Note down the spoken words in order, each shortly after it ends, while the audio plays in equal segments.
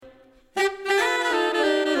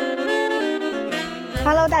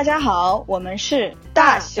Hello， 大家好，我们是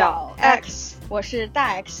大小 X， 我是大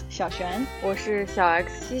X 小璇，我是小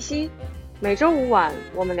X 西西。每周五晚，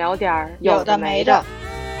我们聊点有的没的。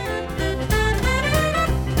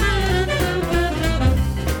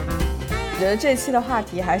我觉得这期的话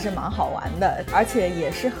题还是蛮好玩的，而且也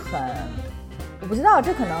是我不知道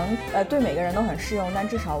这可能对每个人都很适用，但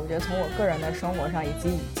至少我觉得从我个人的生活上以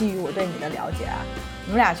及基于我对你的了解啊，你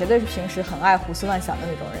们俩绝对是平时很爱胡思乱想的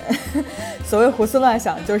那种人。所谓胡思乱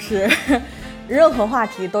想就是任何话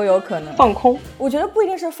题都有可能放空。我觉得不一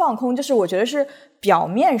定是放空，就是我觉得是表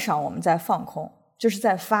面上我们在放空，就是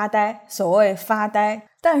在发呆，所谓发呆，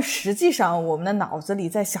但实际上我们的脑子里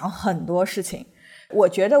在想很多事情。我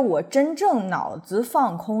觉得我真正脑子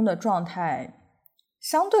放空的状态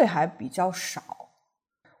相对还比较少，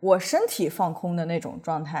我身体放空的那种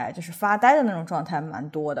状态，就是发呆的那种状态蛮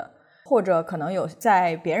多的，或者可能有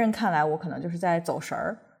在别人看来我可能就是在走神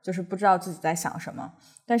儿，就是不知道自己在想什么。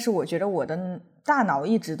但是我觉得我的大脑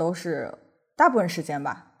一直都是大部分时间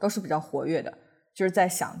吧都是比较活跃的，就是在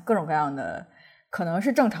想各种各样的，可能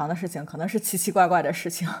是正常的事情，可能是奇奇怪怪的事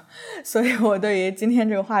情。所以我对于今天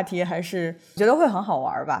这个话题还是觉得会很好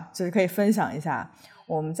玩吧，就是可以分享一下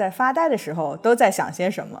我们在发呆的时候都在想些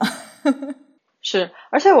什么。是，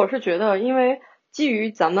而且我是觉得因为基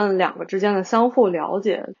于咱们两个之间的相互了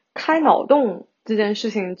解，开脑洞这件事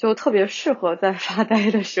情就特别适合在发呆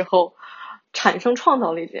的时候产生创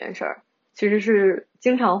造力。这件事儿其实是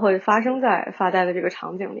经常会发生在发呆的这个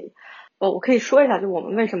场景里。我可以说一下，就我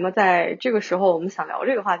们为什么在这个时候我们想聊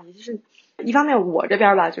这个话题。就是一方面我这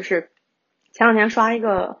边吧，就是前两天刷一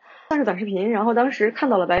个算是短视频，然后当时看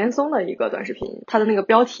到了白岩松的一个短视频，他的那个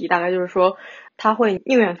标题大概就是说他会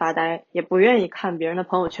宁愿发呆也不愿意看别人的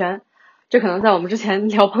朋友圈。这可能在我们之前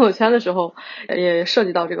聊朋友圈的时候也涉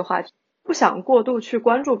及到这个话题，不想过度去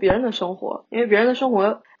关注别人的生活，因为别人的生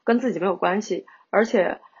活跟自己没有关系，而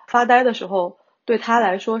且发呆的时候对他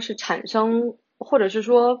来说是产生，或者是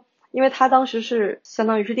说因为他当时是相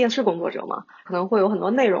当于是电视工作者嘛，可能会有很多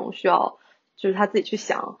内容需要就是他自己去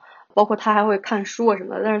想，包括他还会看书啊什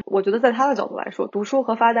么的。但是我觉得在他的角度来说，读书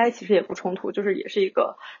和发呆其实也不冲突，就是也是一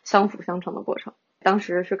个相辅相成的过程。当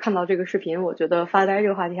时是看到这个视频，我觉得发呆这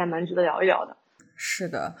个话题还蛮值得聊一聊的。是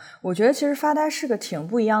的，我觉得其实发呆是个挺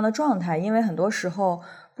不一样的状态，因为很多时候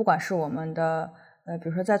不管是我们的比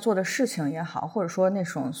如说在做的事情也好，或者说那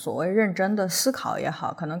种所谓认真的思考也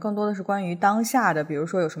好，可能更多的是关于当下的，比如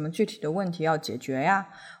说有什么具体的问题要解决呀，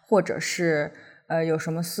或者是有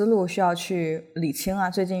什么思路需要去理清啊，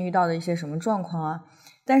最近遇到的一些什么状况啊。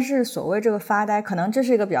但是所谓这个发呆，可能这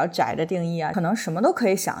是一个比较窄的定义啊，可能什么都可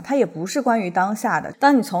以想，它也不是关于当下的。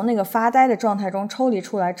当你从那个发呆的状态中抽离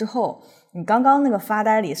出来之后，你刚刚那个发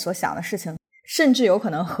呆里所想的事情，甚至有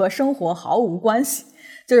可能和生活毫无关系，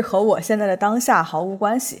就是和我现在的当下毫无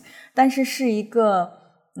关系，但是是一个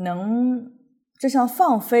就像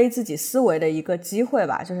放飞自己思维的一个机会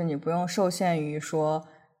吧，就是你不用受限于说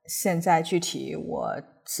现在具体我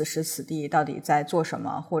此时此地到底在做什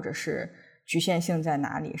么，或者是局限性在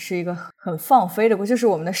哪里，是一个很放飞的，就是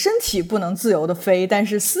我们的身体不能自由的飞，但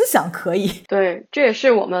是思想可以。对，这也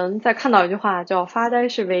是我们在看到一句话叫发呆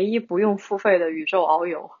是唯一不用付费的宇宙遨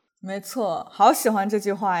游。没错，好喜欢这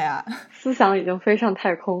句话呀，思想已经飞上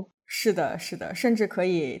太空。是的，是的，甚至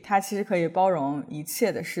它其实可以包容一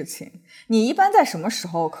切的事情。你一般在什么时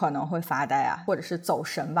候可能会发呆啊，或者是走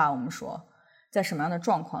神吧，我们说在什么样的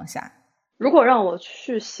状况下？如果让我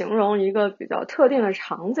去形容一个比较特定的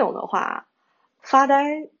场景的话，发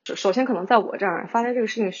呆首先可能在我这儿，发呆这个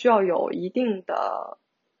事情需要有一定的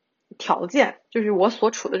条件，就是我所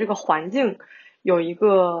处的这个环境有一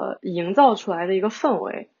个营造出来的一个氛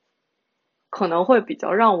围，可能会比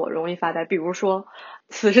较让我容易发呆。比如说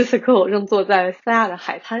此时此刻我正坐在三亚的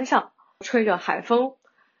海滩上，吹着海风，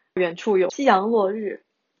远处有夕阳落日，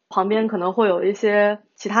旁边可能会有一些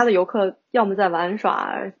其他的游客，要么在玩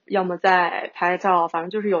耍，要么在拍照，反正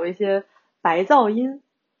就是有一些白噪音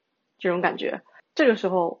这种感觉。这个时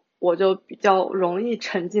候我就比较容易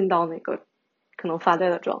沉浸到那个可能发呆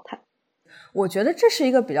的状态。我觉得这是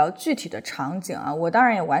一个比较具体的场景啊，我当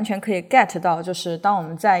然也完全可以 get 到，就是当我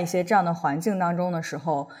们在一些这样的环境当中的时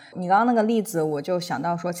候，你刚刚那个例子我就想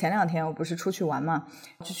到说，前两天我不是出去玩嘛，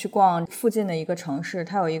就去逛附近的一个城市，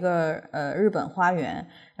它有一个日本花园，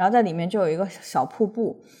然后在里面就有一个小瀑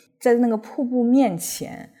布，在那个瀑布面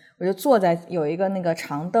前，我就坐在有一个那个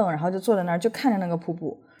长凳，然后就坐在那儿就看着那个瀑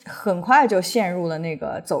布，很快就陷入了那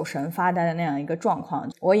个走神发呆的那样一个状况。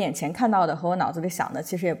我眼前看到的和我脑子里想的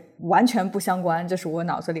其实也完全不相关，就是我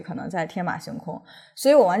脑子里可能在天马行空。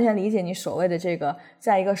所以我完全理解你所谓的这个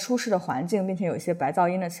在一个舒适的环境并且有一些白噪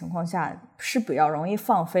音的情况下是比较容易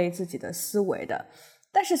放飞自己的思维的。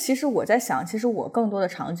但是其实我在想，其实我更多的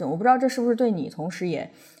场景，我不知道这是不是对你同时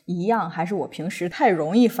也一样，还是我平时太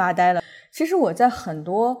容易发呆了。其实我在很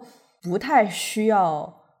多不太需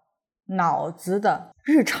要脑子的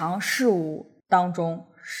日常事务当中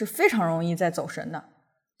是非常容易在走神的。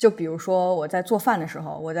就比如说我在做饭的时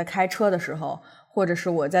候，我在开车的时候，或者是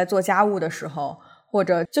我在做家务的时候，或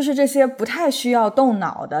者就是这些不太需要动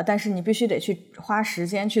脑的，但是你必须得去花时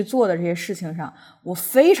间去做的这些事情上，我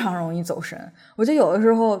非常容易走神。我就有的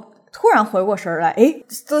时候突然回过神来，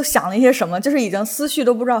都想了一些什么，就是已经思绪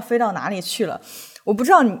都不知道飞到哪里去了。我不知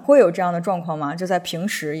道你会有这样的状况吗？就在平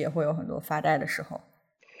时也会有很多发呆的时候。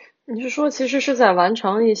你是说其实是在完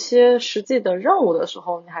成一些实际的任务的时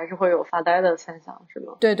候，你还是会有发呆的现象，是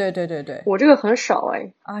吗？对对对对对。我这个很少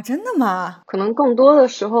啊，真的吗？可能更多的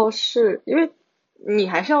时候是因为你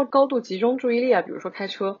还是要高度集中注意力啊，比如说开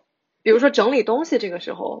车，比如说整理东西，这个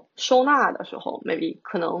时候收纳的时候 maybe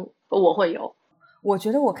可能我会有。我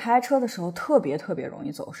觉得我开车的时候特别容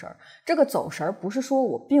易走神。这个走神不是说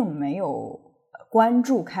我并没有关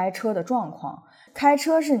注开车的状况，开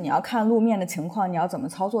车是你要看路面的情况，你要怎么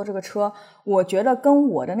操作这个车。我觉得跟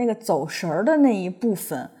我的那个走神的那一部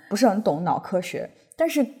分不是很懂脑科学，但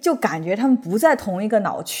是就感觉他们不在同一个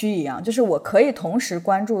脑区一样，就是我可以同时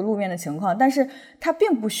关注路面的情况，但是它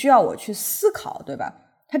并不需要我去思考，对吧？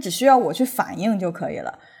它只需要我去反应就可以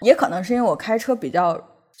了。也可能是因为我开车比较，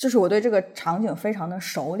就是我对这个场景非常的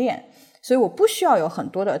熟练，所以我不需要有很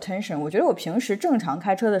多的 attention。我觉得我平时正常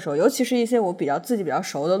开车的时候，尤其是一些我自己比较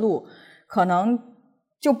熟的路，可能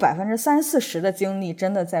就30-40%的精力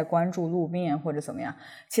真的在关注路面或者怎么样。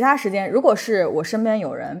其他时间如果是我身边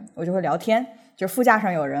有人，我就会聊天，就是副驾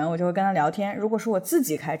上有人我就会跟他聊天。如果是我自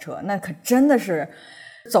己开车，那可真的是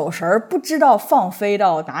走神，不知道放飞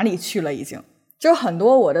到哪里去了已经。就很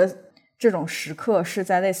多我的这种时刻是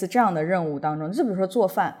在类似这样的任务当中，就比如说做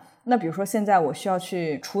饭，那比如说现在我需要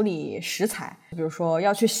去处理食材，比如说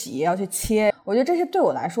要去洗要去切，我觉得这些对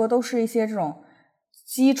我来说都是一些这种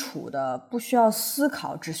基础的不需要思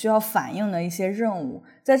考只需要反应的一些任务。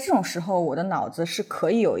在这种时候我的脑子是可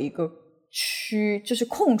以有一个就是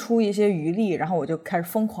空出一些余力，然后我就开始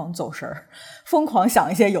疯狂走神，疯狂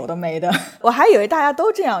想一些有的没的。我还以为大家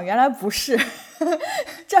都这样，原来不是。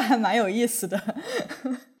这还蛮有意思的。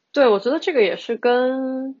对，我觉得这个也是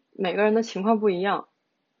跟每个人的情况不一样。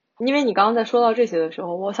因为你刚刚在说到这些的时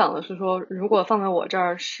候，我想的是说，如果放在我这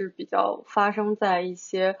儿是比较发生在一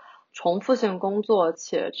些重复性工作，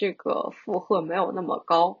且这个负荷没有那么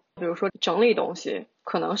高，比如说整理东西，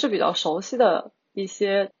可能是比较熟悉的一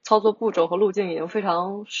些操作步骤和路径，已经非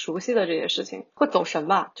常熟悉的这些事情，会走神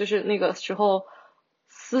吧，就是那个时候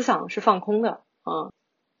思想是放空的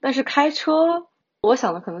但是开车我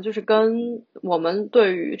想的可能就是跟我们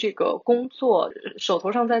对于这个工作手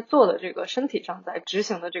头上在做的这个身体上在执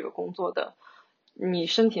行的这个工作的，你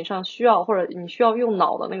身体上需要或者你需要用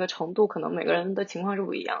脑的那个程度，可能每个人的情况是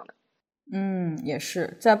不一样的。也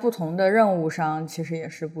是在不同的任务上其实也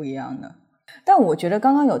是不一样的。但我觉得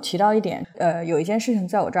刚刚有提到一点，有一件事情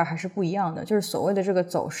在我这儿还是不一样的，就是所谓的这个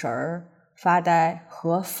走神儿、发呆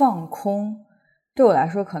和放空，对我来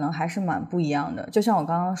说可能还是蛮不一样的。就像我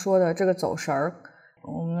刚刚说的这个走神儿，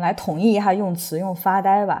我们来统一一下用词，用发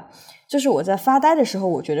呆吧。就是我在发呆的时候，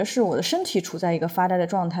我觉得是我的身体处在一个发呆的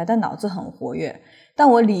状态，但脑子很活跃。但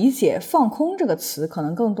我理解放空这个词可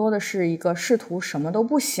能更多的是一个试图什么都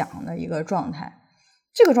不想的一个状态。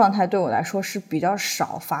这个状态对我来说是比较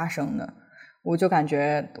少发生的，我就感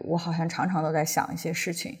觉我好像常常都在想一些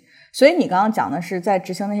事情。所以你刚刚讲的是在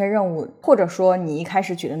执行那些任务，或者说你一开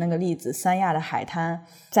始举的那个例子，三亚的海滩，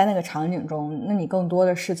在那个场景中，那你更多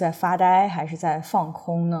的是在发呆还是在放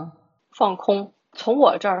空呢？放空，从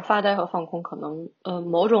我这儿发呆和放空可能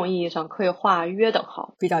某种意义上可以画约等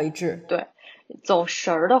号，比较一致。对，走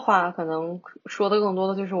神儿的话可能说的更多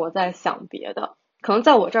的就是我在想别的，可能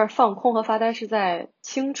在我这儿放空和发呆是在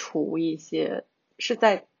清除一些，是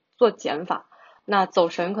在做减法，那走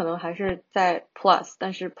神可能还是在 plus，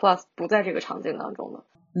 但是 plus 不在这个场景当中的。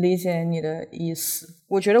理解你的意思。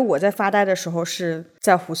我觉得我在发呆的时候是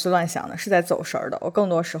在胡思乱想的，是在走神的，我更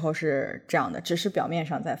多时候是这样的，只是表面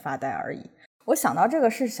上在发呆而已。我想到这个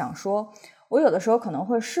是想说，我有的时候可能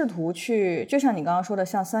会试图去，就像你刚刚说的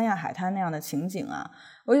像三亚海滩那样的情景啊，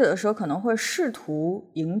我有的时候可能会试图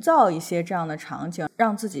营造一些这样的场景，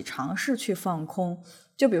让自己尝试去放空。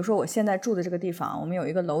就比如说我现在住的这个地方，我们有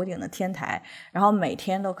一个楼顶的天台，然后每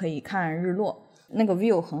天都可以看日落，那个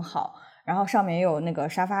view 很好，然后上面也有那个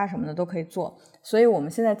沙发什么的都可以坐，所以我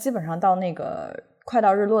们现在基本上到那个快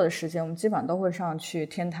到日落的时间，我们基本上都会上去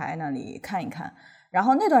天台那里看一看。然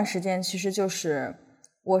后那段时间其实就是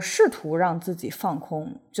我试图让自己放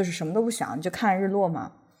空，就是什么都不想，就看日落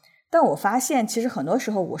嘛。但我发现其实很多时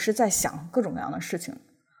候我是在想各种各样的事情，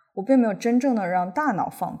我并没有真正的让大脑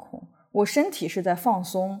放空，我身体是在放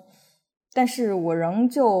松，但是我仍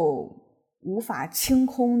旧无法清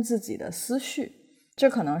空自己的思绪，这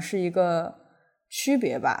可能是一个区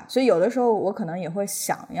别吧。所以有的时候我可能也会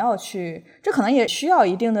想要去，这可能也需要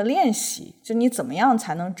一定的练习，就你怎么样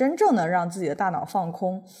才能真正的让自己的大脑放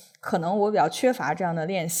空，可能我比较缺乏这样的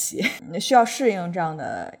练习，需要适应这样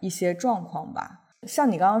的一些状况吧。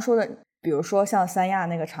像你刚刚说的，比如说像三亚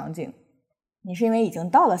那个场景，你是因为已经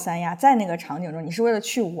到了三亚，在那个场景中你是为了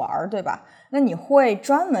去玩，对吧？那你会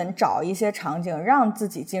专门找一些场景让自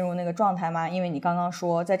己进入那个状态吗？因为你刚刚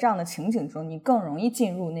说在这样的情景中你更容易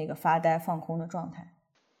进入那个发呆放空的状态。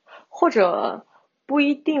或者不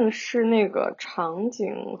一定是那个场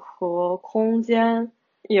景和空间，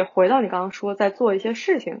也回到你刚刚说在做一些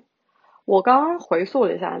事情。我刚刚回溯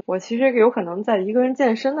了一下，我其实有可能在一个人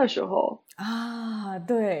健身的时候啊，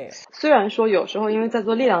对，虽然说有时候因为在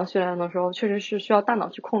做力量训练的时候确实是需要大脑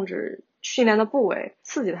去控制训练的部位，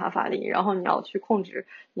刺激它发力，然后你要去控制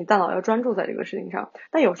你大脑要专注在这个事情上，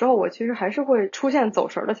但有时候我其实还是会出现走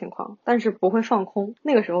神的情况，但是不会放空，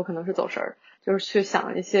那个时候可能是走神，就是去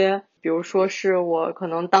想一些比如说是我可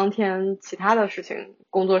能当天其他的事情，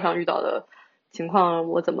工作上遇到的情况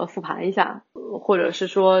我怎么复盘一下，或者是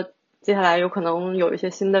说接下来有可能有一些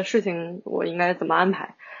新的事情我应该怎么安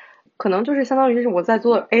排，可能就是相当于是我在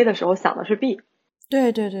做 A 的时候想的是 B。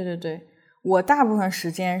 对对对对对，我大部分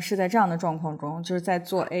时间是在这样的状况中，就是在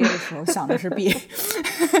做 A 的时候想的是 B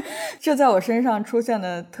这在我身上出现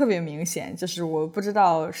的特别明显，就是我不知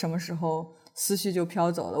道什么时候思绪就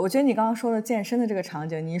飘走了。我觉得你刚刚说的健身的这个场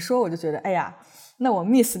景，你一说我就觉得哎呀，那我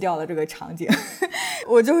miss 掉了这个场景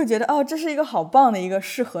我就会觉得哦，这是一个好棒的一个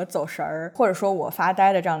适合走神儿或者说我发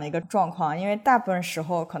呆的这样的一个状况，因为大部分时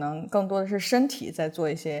候可能更多的是身体在做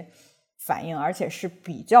一些反应，而且是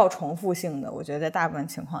比较重复性的，我觉得在大部分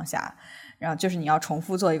情况下，然后就是你要重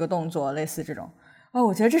复做一个动作，类似这种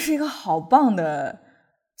我觉得这是一个好棒的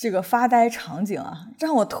这个发呆场景啊，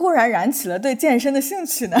让我突然燃起了对健身的兴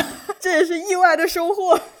趣呢这也是意外的收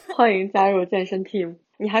获。欢迎加入健身 team。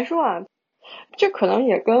 你还说啊，这可能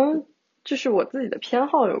也跟就是我自己的偏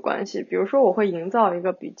好有关系，比如说我会营造一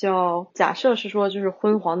个比较，假设是说就是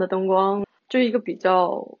昏黄的灯光，就一个比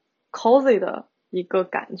较 cozy 的一个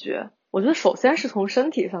感觉。我觉得首先是从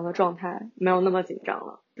身体上的状态没有那么紧张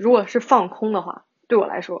了，如果是放空的话，对我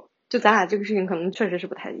来说就咱俩这个事情可能确实是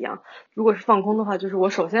不太一样，如果是放空的话，就是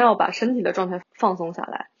我首先要把身体的状态放松下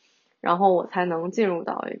来，然后我才能进入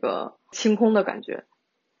到一个清空的感觉。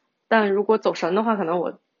但如果走神的话，可能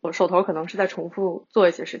我手头可能是在重复做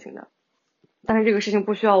一些事情的，但是这个事情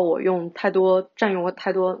不需要我占用我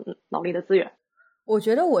太多脑力的资源。我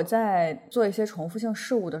觉得我在做一些重复性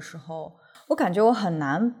事物的时候，我感觉我很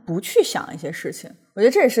难不去想一些事情。我觉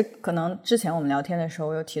得这也是可能之前我们聊天的时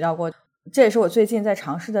候有提到过，这也是我最近在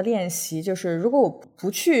尝试的练习，就是如果我不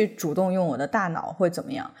去主动用我的大脑会怎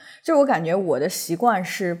么样。就我感觉我的习惯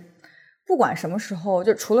是不管什么时候，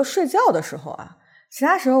就除了睡觉的时候啊，其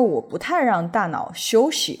他时候我不太让大脑休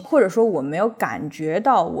息，或者说我没有感觉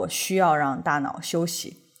到我需要让大脑休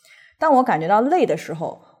息。当我感觉到累的时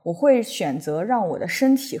候，我会选择让我的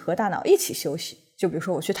身体和大脑一起休息，就比如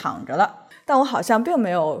说我去躺着了，但我好像并没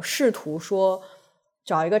有试图说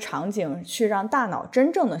找一个场景去让大脑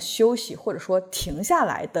真正的休息，或者说停下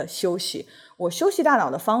来的休息。我休息大脑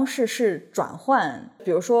的方式是转换，比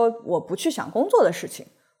如说我不去想工作的事情，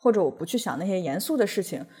或者我不去想那些严肃的事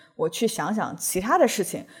情，我去想想其他的事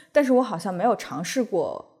情，但是我好像没有尝试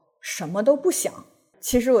过什么都不想。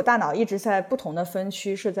其实我大脑一直在不同的分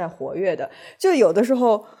区是在活跃的，就有的时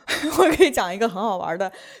候我可以讲一个很好玩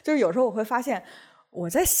的，就是有时候我会发现我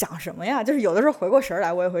在想什么呀，就是有的时候回过神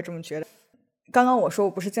来我也会这么觉得。刚刚我说我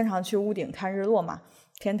不是经常去屋顶看日落嘛，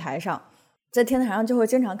天台上，在天台上就会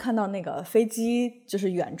经常看到那个飞机，就是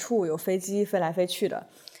远处有飞机飞来飞去的。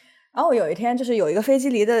然后有一天就是有一个飞机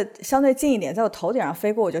离得相对近一点，在我头顶上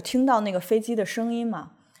飞过，我就听到那个飞机的声音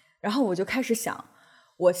嘛，然后我就开始想，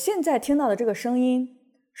我现在听到的这个声音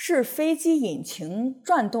是飞机引擎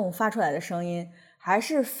转动发出来的声音，还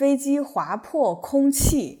是飞机划破空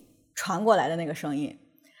气传过来的那个声音？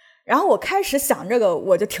然后我开始想这个，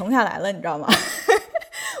我就停下来了，你知道吗？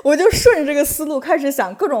我就顺着这个思路开始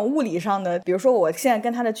想各种物理上的，比如说我现在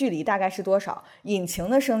跟它的距离大概是多少，引擎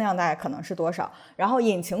的声量大概可能是多少，然后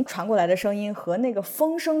引擎传过来的声音和那个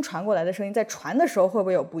风声传过来的声音在传的时候会不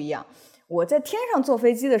会有不一样，我在天上坐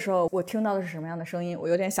飞机的时候我听到的是什么样的声音，我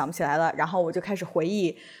有点想不起来了。然后我就开始回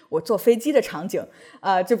忆我坐飞机的场景，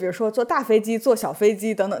就比如说坐大飞机坐小飞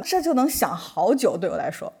机等等，这就能想好久，对我来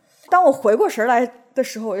说当我回过神来的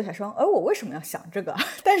时候，我就想说我为什么要想这个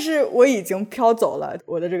但是我已经飘走了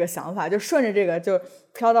我的这个想法，就顺着这个就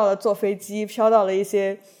飘到了坐飞机，飘到了一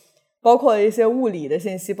些包括一些物理的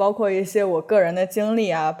信息，包括一些我个人的经历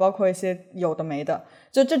啊，包括一些有的没的，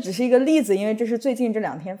就这只是一个例子，因为这是最近这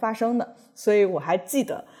2天发生的，所以我还记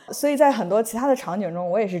得。所以在很多其他的场景中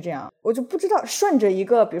我也是这样，我就不知道顺着一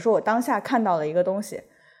个比如说我当下看到了一个东西，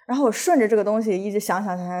然后我顺着这个东西一直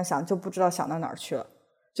想，就不知道想到哪儿去了，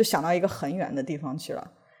就想到一个很远的地方去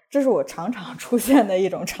了。这是我常常出现的一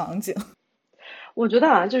种场景。我觉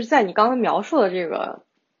得就是在你刚刚描述的这个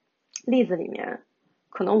例子里面，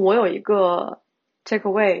可能我有一个 take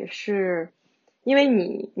away， 是因为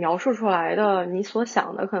你描述出来的你所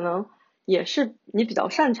想的可能也是你比较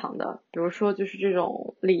擅长的，比如说就是这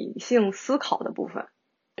种理性思考的部分，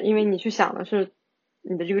因为你去想的是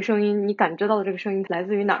你的这个声音，你感知到的这个声音来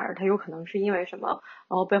自于哪儿，它有可能是因为什么，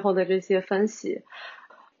然后背后的这些分析。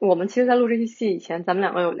我们其实在录这期戏以前，咱们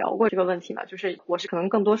2个有聊过这个问题嘛，就是我是可能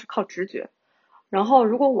更多是靠直觉，然后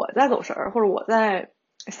如果我在走神儿，或者我在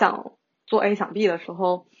想做 A 想 B 的时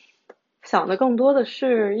候，想的更多的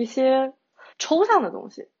是一些抽象的东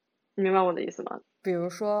西，你明白我的意思吗？比如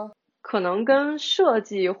说可能跟设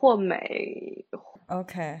计或美。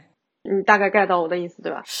 OK， 你大概 get 到我的意思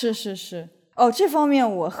对吧？是这方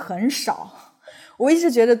面我很少。我一直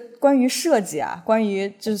觉得关于设计啊，关于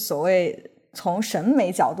就是所谓从审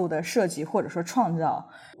美角度的设计或者说创造，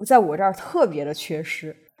在我这儿特别的缺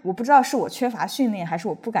失。我不知道是我缺乏训练还是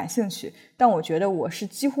我不感兴趣，但我觉得我是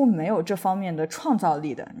几乎没有这方面的创造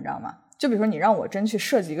力的，你知道吗？就比如说你让我真去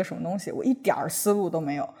设计一个什么东西，我一点思路都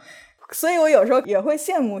没有。所以我有时候也会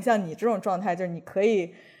羡慕像你这种状态，就是你可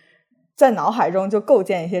以在脑海中就构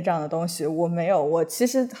建一些这样的东西。我没有，我其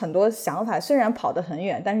实很多想法虽然跑得很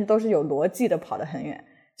远，但是都是有逻辑的跑得很远，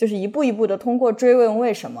就是一步一步的通过追问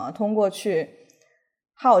为什么，通过去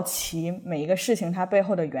好奇每一个事情它背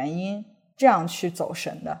后的原因，这样去走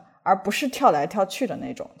神的，而不是跳来跳去的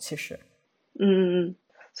那种。其实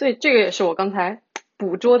所以这个也是我刚才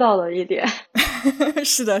捕捉到的一点。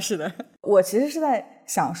是的我其实是在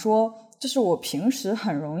想说，就是我平时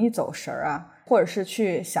很容易走神啊，或者是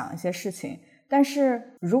去想一些事情，但是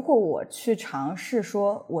如果我去尝试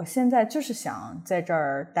说我现在就是想在这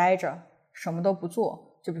儿待着什么都不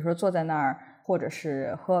做，就比如说坐在那儿，或者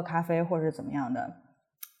是喝个咖啡，或者是怎么样的，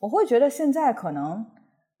我会觉得现在可能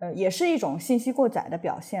也是一种信息过载的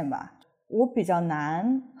表现吧。我比较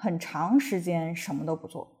难很长时间什么都不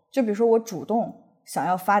做，就比如说我主动想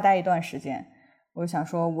要发呆一段时间，我想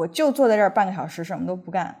说我就坐在这儿半个小时什么都不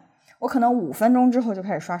干，我可能5分钟之后就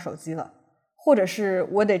开始刷手机了，或者是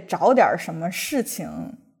我得找点什么事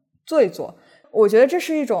情做一做。我觉得这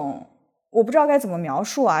是一种我不知道该怎么描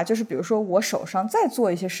述啊，就是比如说我手上在做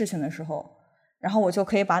一些事情的时候，然后我就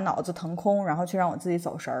可以把脑子腾空，然后去让我自己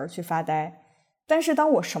走神儿去发呆。但是当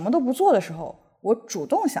我什么都不做的时候，我主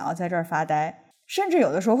动想要在这儿发呆，甚至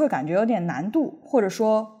有的时候会感觉有点难度，或者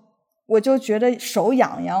说我就觉得手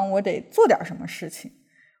痒痒，我得做点什么事情。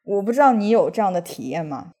我不知道你有这样的体验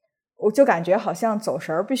吗？我就感觉好像走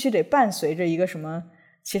神儿必须得伴随着一个什么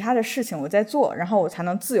其他的事情我在做，然后我才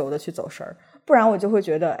能自由的去走神儿，不然我就会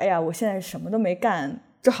觉得哎呀我现在什么都没干，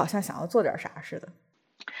就好像想要做点啥似的。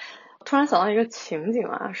突然想到一个情景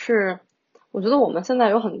啊，是我觉得我们现在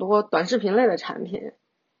有很多短视频类的产品，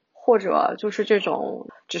或者就是这种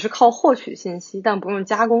只是靠获取信息但不用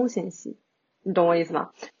加工信息，你懂我意思吗？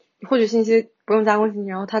获取信息不用加工信息，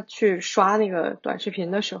然后他去刷那个短视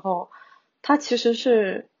频的时候，他其实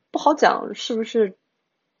是不好讲是不是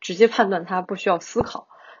直接判断他不需要思考，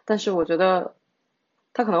但是我觉得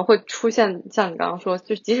他可能会出现像你刚刚说，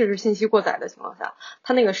就即使是信息过载的情况下，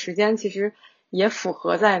他那个时间其实也符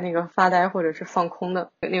合在那个发呆或者是放空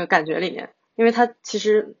的那个感觉里面，因为他其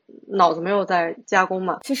实脑子没有在加工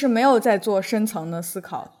嘛，其实没有在做深层的思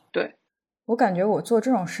考。对，我感觉我做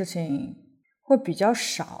这种事情会比较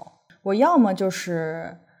少，我要么就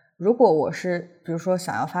是如果我是比如说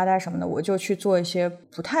想要发呆什么的，我就去做一些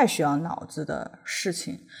不太需要脑子的事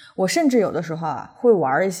情。我甚至有的时候啊会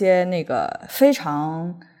玩一些那个非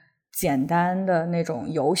常简单的那种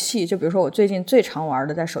游戏，就比如说我最近最常玩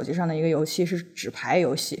的在手机上的一个游戏是纸牌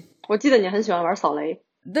游戏。我记得你很喜欢玩扫雷。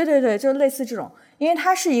对，就类似这种，因为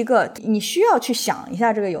它是一个你需要去想一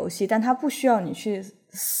下这个游戏，但它不需要你去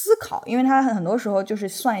思考，因为它很多时候就是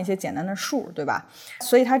算一些简单的数，对吧？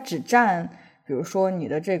所以它只占比如说你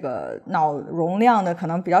的这个脑容量的可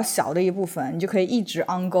能比较小的一部分，你就可以一直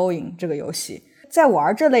ongoing 这个游戏。在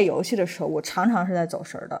玩这类游戏的时候，我常常是在走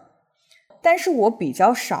神的，但是我比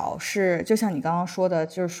较少是就像你刚刚说的，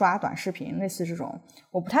就是刷短视频类似这种。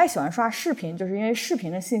我不太喜欢刷视频，就是因为视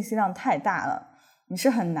频的信息量太大了，你是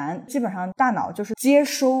很难，基本上大脑就是接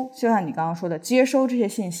收，就像你刚刚说的接收这些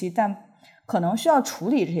信息，但可能需要处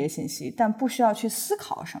理这些信息，但不需要去思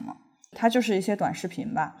考什么。它就是一些短视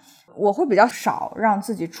频吧，我会比较少让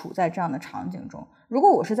自己处在这样的场景中。如果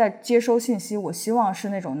我是在接收信息，我希望是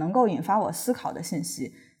那种能够引发我思考的信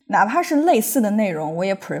息，哪怕是类似的内容，我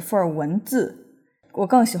也 prefer 文字，我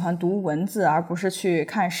更喜欢读文字而不是去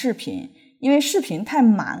看视频，因为视频太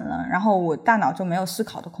满了，然后我大脑就没有思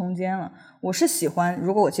考的空间了。我是喜欢，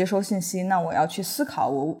如果我接收信息，那我要去思考，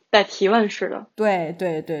我带提问式的。对，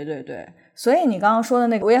所以你刚刚说的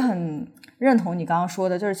那个我也很认同你刚刚说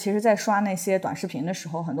的，就是其实在刷那些短视频的时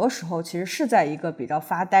候，很多时候其实是在一个比较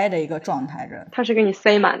发呆的一个状态着，它是给你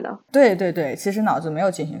塞满的。对，其实脑子没有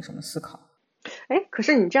进行什么思考。可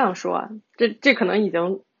是你这样说啊，这可能已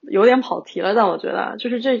经有点跑题了，但我觉得就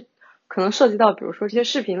是这可能涉及到比如说这些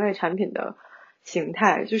视频类产品的形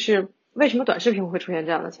态，就是为什么短视频会出现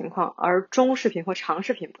这样的情况，而中视频和长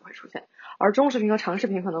视频不会出现，而中视频和长视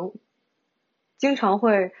频可能经常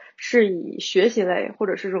会是以学习类或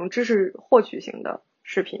者是这种知识获取型的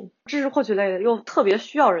视频，知识获取类的又特别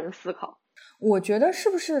需要人思考。我觉得是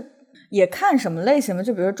不是也看什么类型的，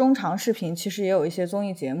就比如说中长视频其实也有一些综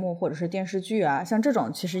艺节目或者是电视剧啊，像这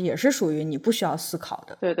种其实也是属于你不需要思考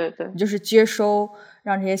的。对，你就是接收，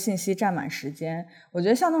让这些信息占满时间。我觉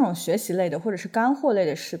得像那种学习类的或者是干货类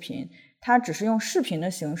的视频，它只是用视频的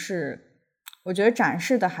形式，我觉得展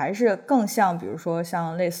示的还是更像比如说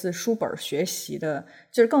像类似书本学习的，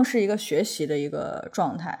就是更是一个学习的一个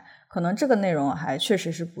状态，可能这个内容还确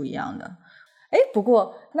实是不一样的。不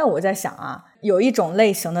过那我在想啊，有一种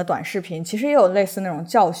类型的短视频其实也有类似那种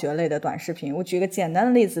教学类的短视频。我举一个简单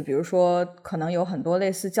的例子，比如说可能有很多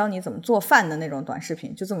类似教你怎么做饭的那种短视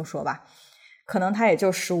频，就这么说吧，可能它也就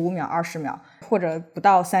15秒20秒或者不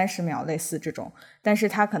到30秒，类似这种，但是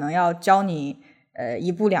它可能要教你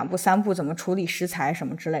1步2步3步怎么处理食材什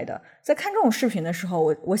么之类的。在看这种视频的时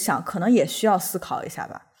候，我想可能也需要思考一下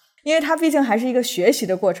吧，因为它毕竟还是一个学习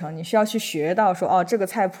的过程，你需要去学到说这个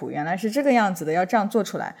菜谱原来是这个样子的，要这样做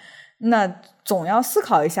出来，那总要思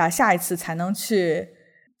考一下，下一次才能去。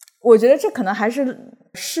我觉得这可能还是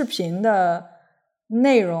视频的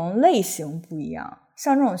内容类型不一样，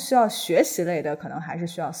像这种需要学习类的可能还是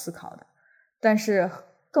需要思考的，但是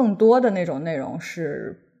更多的那种内容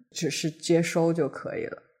是只是接收就可以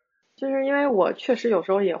了。就是因为我确实有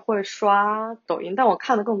时候也会刷抖音，但我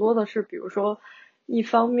看的更多的是比如说一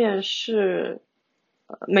方面是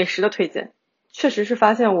美食的推荐，确实是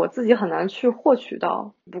发现我自己很难去获取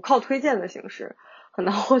到，不靠推荐的形式很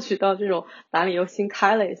难获取到这种哪里又新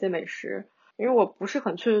开了一些美食，因为我不是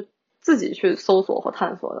很去自己去搜索或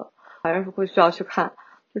探索的，还是会需要去看，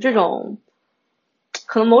就这种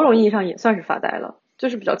可能某种意义上也算是发呆了，就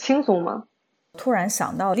是比较轻松嘛。突然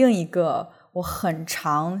想到另一个我很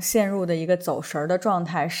常陷入的一个走神的状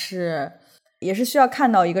态是，也是需要看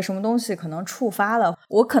到一个什么东西可能触发了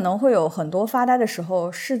我，可能会有很多发呆的时候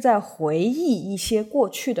是在回忆一些过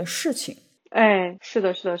去的事情。是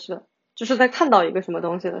的，就是在看到一个什么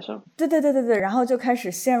东西的时候，对，然后就开始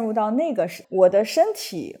陷入到那个我的身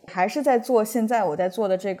体还是在做现在我在做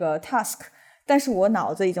的这个 task， 但是我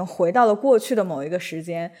脑子已经回到了过去的某一个时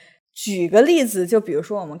间。举个例子，就比如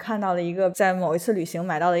说我们看到了一个在某一次旅行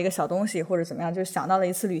买到了一个小东西或者怎么样，就想到了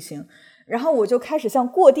一次旅行，然后我就开始像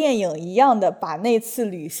过电影一样的把那次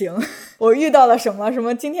旅行我遇到了什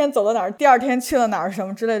么今天走到哪儿，第二天去了哪儿什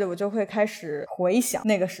么之类的，我就会开始回想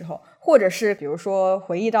那个时候，或者是比如说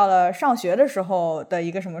回忆到了上学的时候的一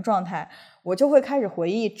个什么状态，我就会开始回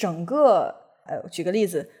忆整个举个例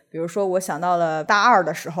子，比如说我想到了大2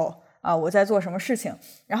的时候我在做什么事情，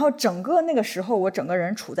然后整个那个时候我整个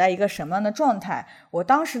人处在一个什么样的状态，我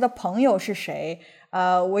当时的朋友是谁，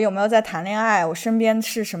我有没有在谈恋爱，我身边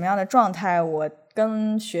是什么样的状态，我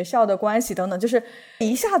跟学校的关系等等，就是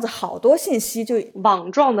一下子好多信息就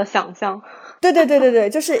网状的想象。对，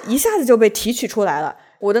就是一下子就被提取出来了，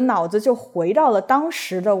我的脑子就回到了当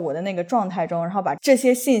时的我的那个状态中，然后把这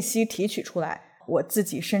些信息提取出来，我自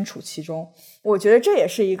己身处其中。我觉得这也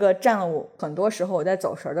是一个占了我很多时候我在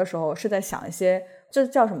走神的时候是在想一些，这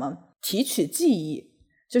叫什么提取记忆，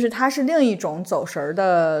就是它是另一种走神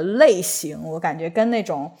的类型，我感觉跟那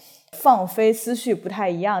种放飞思绪不太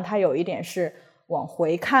一样，它有一点是往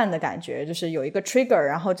回看的感觉，就是有一个 trigger，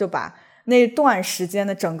 然后就把那段时间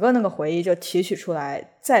的整个那个回忆就提取出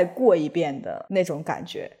来再过一遍的那种感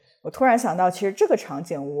觉。我突然想到其实这个场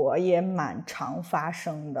景我也蛮常发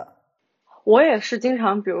生的。我也是经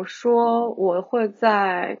常比如说我会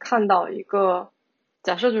在看到一个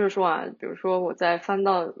假设就是说啊，比如说我在翻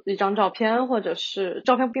到一张照片，或者是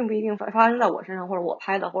照片并不一定发生在我身上，或者我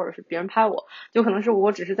拍的，或者是别人拍我，就可能是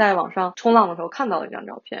我只是在网上冲浪的时候看到了一张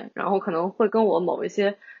照片，然后可能会跟我某一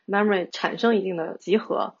些 memory 产生一定的集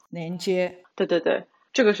合连接。对对对，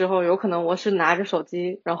这个时候有可能我是拿着手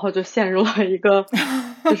机，然后就陷入了一个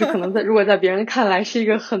就是可能如果在别人看来是一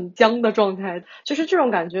个很僵的状态，就是这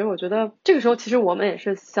种感觉。我觉得这个时候其实我们也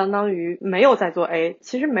是相当于没有在做 A，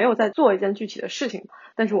 其实没有在做一件具体的事情，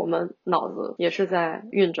但是我们脑子也是在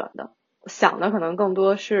运转的，想的可能更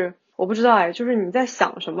多是我不知道就是你在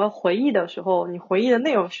想什么回忆的时候，你回忆的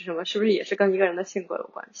内容是什么，是不是也是跟一个人的性格有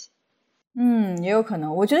关系？也有可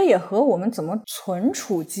能，我觉得也和我们怎么存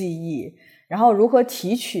储记忆，然后如何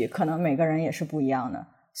提取，可能每个人也是不一样的。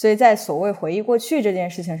所以在所谓回忆过去这件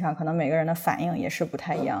事情上，可能每个人的反应也是不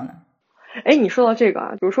太一样的。你说到这个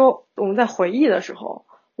啊，比如说我们在回忆的时候，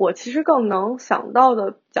我其实更能想到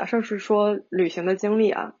的，假设是说旅行的经历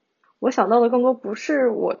啊，我想到的更多不是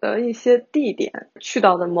我的一些地点，去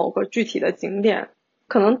到的某个具体的景点，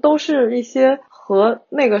可能都是一些和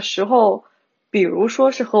那个时候，比如说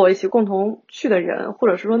是和我一起共同去的人，或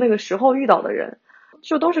者是说那个时候遇到的人，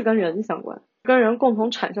就都是跟人相关，跟人共同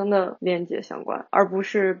产生的连接相关，而不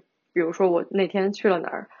是比如说我那天去了哪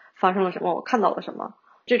儿，发生了什么，我看到了什么，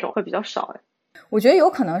这种会比较少。我觉得有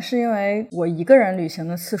可能是因为我一个人旅行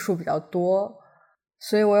的次数比较多，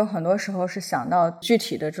所以我有很多时候是想到具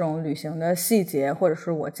体的这种旅行的细节，或者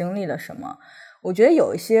是我经历了什么。我觉得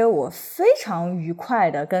有一些我非常愉快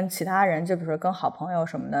的跟其他人，就比如说跟好朋友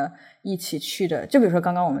什么的一起去的，就比如说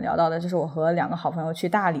刚刚我们聊到的，就是我和2个好朋友去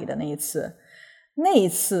大理的那一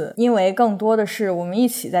次，因为更多的是我们一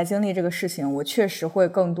起在经历这个事情，我确实会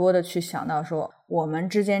更多的去想到说我们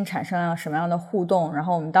之间产生了什么样的互动，然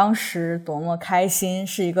后我们当时多么开心，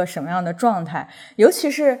是一个什么样的状态。尤其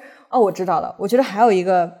是我知道了，我觉得还有一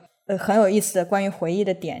个很有意思的关于回忆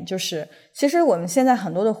的点，就是其实我们现在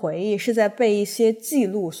很多的回忆是在被一些记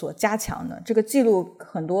录所加强的，这个记录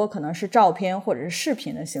很多可能是照片或者是视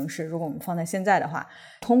频的形式，如果我们放在现在的话，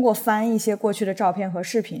通过翻一些过去的照片和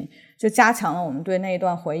视频，就加强了我们对那一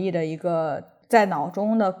段回忆的一个在脑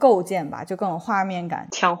中的构建吧，就更有画面感，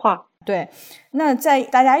强化。对，那在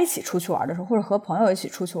大家一起出去玩的时候，或者和朋友一起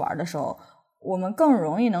出去玩的时候，我们更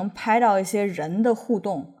容易能拍到一些人的互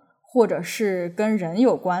动，或者是跟人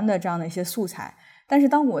有关的这样的一些素材。但是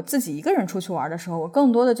当我自己一个人出去玩的时候，我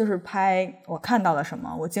更多的就是拍我看到了什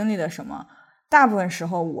么，我经历了什么，大部分时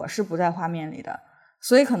候我是不在画面里的，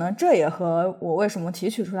所以可能这也和我为什么提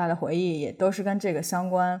取出来的回忆也都是跟这个相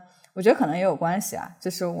关。我觉得可能也有关系啊，就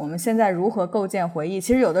是我们现在如何构建回忆。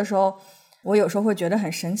其实有的时候我有时候会觉得很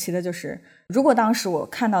神奇的，就是如果当时我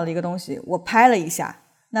看到了一个东西，我拍了一下，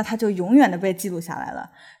那它就永远的被记录下来了。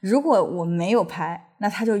如果我没有拍，那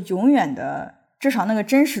它就永远的，至少那个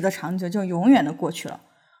真实的场景就永远的过去了，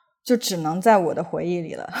就只能在我的回忆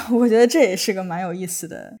里了。我觉得这也是个蛮有意思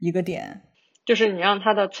的一个点，就是你让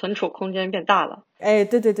它的存储空间变大了。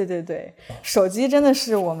对，手机真的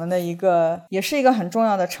是我们的也是一个很重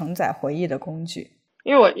要的承载回忆的工具。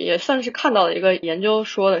因为我也算是看到了一个研究，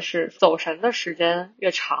说的是走神的时间越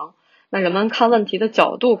长，那人们看问题的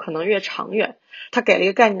角度可能越长远。他给了一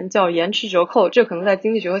个概念叫延迟折扣，这可能在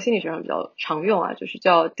经济学和心理学上比较常用啊，就是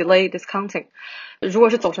叫 delay discounting。如果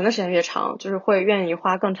是走神的时间越长，就是会愿意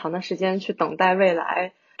花更长的时间去等待未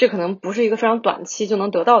来，这可能不是一个非常短期就能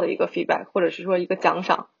得到的一个 feedback， 或者是说一个奖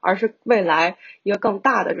赏，而是未来一个更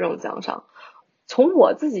大的这种奖赏。从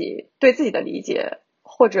我自己对自己的理解，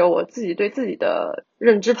或者我自己对自己的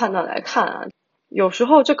认知判断来看啊，有时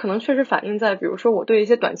候这可能确实反映在比如说我对一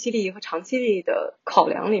些短期利益和长期利益的考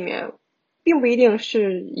量里面，并不一定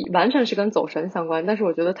是完全是跟走神相关，但是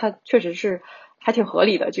我觉得它确实是还挺合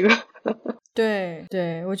理的这个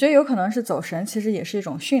对，我觉得有可能是走神其实也是一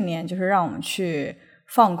种训练，就是让我们去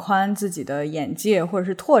放宽自己的眼界，或者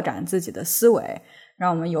是拓展自己的思维，让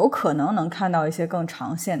我们有可能能看到一些更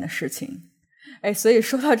长线的事情。所以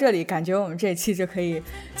说到这里，感觉我们这一期就可以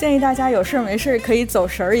建议大家有事没事可以走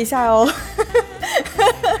神一下哦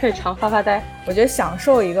可以常发发呆。我觉得享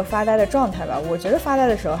受一个发呆的状态吧，我觉得发呆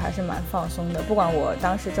的时候还是蛮放松的，不管我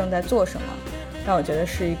当时正在做什么，但我觉得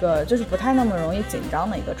是一个就是不太那么容易紧张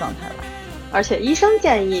的一个状态吧。而且医生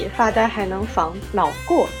建议发呆还能防脑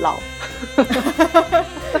过劳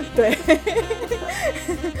对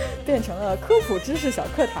变成了科普知识小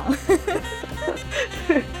课堂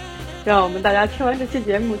让我们大家听完这期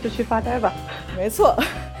节目就去发呆吧。没错，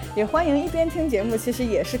也欢迎一边听节目其实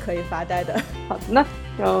也是可以发呆的。好的呢，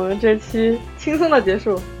让我们这期轻松的结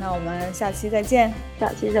束，那我们下期再见。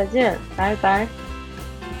下期再见，拜拜。